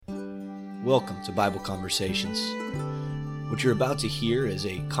Welcome to Bible Conversations. What you're about to hear is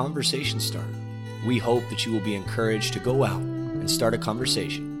a conversation starter. We hope that you will be encouraged to go out and start a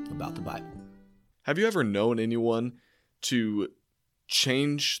conversation about the Bible. Have you ever known anyone to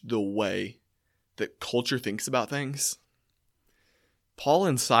change the way that culture thinks about things? Paul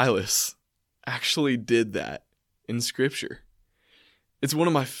and Silas actually did that in Scripture. It's one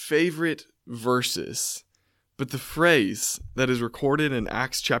of my favorite verses, but the phrase that is recorded in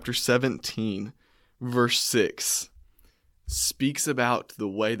Acts chapter 17, verse 6, speaks about the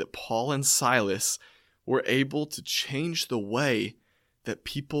way that Paul and Silas were able to change the way that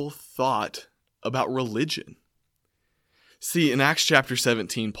people thought about religion. See, in Acts chapter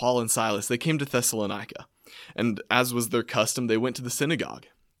 17, Paul and Silas, they came to Thessalonica, and as was their custom, they went to the synagogue.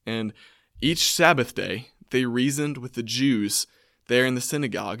 And each Sabbath day, they reasoned with the Jews there in the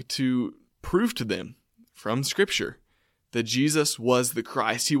synagogue to prove to them from Scripture that Jesus was the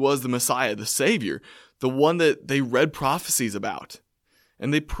Christ. He was the Messiah, the Savior, the one that they read prophecies about.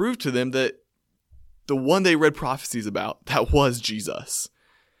 And they proved to them that the one they read prophecies about, that was Jesus.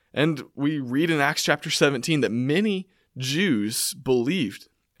 And we read in Acts chapter 17 that many Jews believed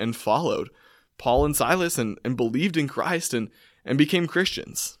and followed Paul and Silas and believed in Christ and became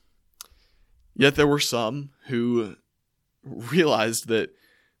Christians. Yet there were some who realized that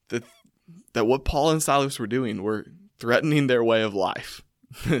what Paul and Silas were doing were threatening their way of life,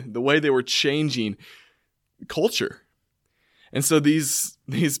 the way they were changing culture. And so these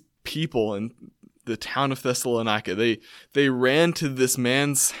people in the town of Thessalonica, they ran to this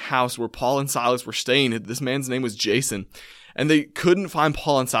man's house where Paul and Silas were staying. This man's name was Jason. And they couldn't find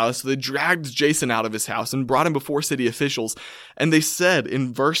Paul and Silas, so they dragged Jason out of his house and brought him before city officials. And they said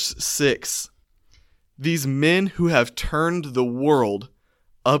in verse 6, "These men who have turned the world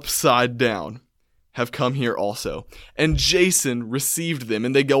upside down have come here also." And Jason received them.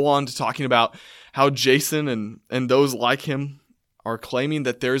 And they go on to talking about how Jason and those like him are claiming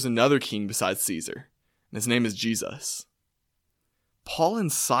that there's another king besides Caesar, and his name is Jesus. Paul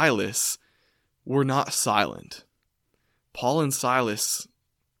and Silas were not silent. Paul and Silas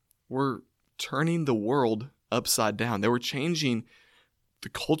were turning the world upside down. They were changing the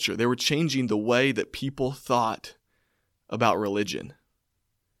culture. They were changing the way that people thought about religion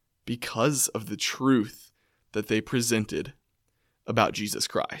because of the truth that they presented about Jesus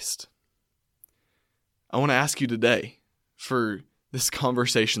Christ. I want to ask you today, for this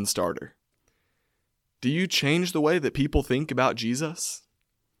conversation starter, do you change the way that people think about Jesus?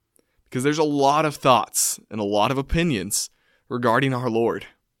 Because there's a lot of thoughts and a lot of opinions regarding our Lord.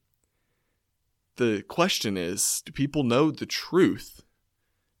 The question is, do people know the truth?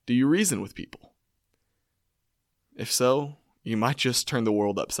 Do you reason with people? If so, you might just turn the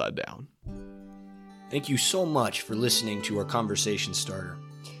world upside down. Thank you so much for listening to our conversation starter.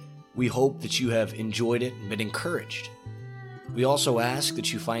 We hope that you have enjoyed it and been encouraged. We also ask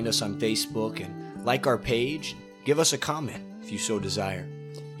that you find us on Facebook and like our page, give us a comment if you so desire.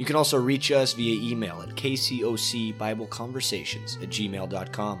 You can also reach us via email at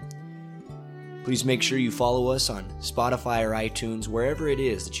kcocbibleconversations@gmail.com. Please make sure you follow us on Spotify or iTunes, wherever it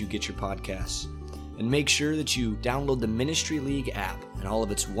is that you get your podcasts. And make sure that you download the Ministry League app and all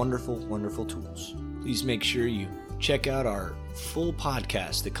of its wonderful, wonderful tools. Please make sure you check out our full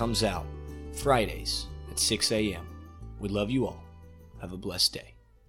podcast that comes out Fridays at 6 a.m. We love you all. Have a blessed day.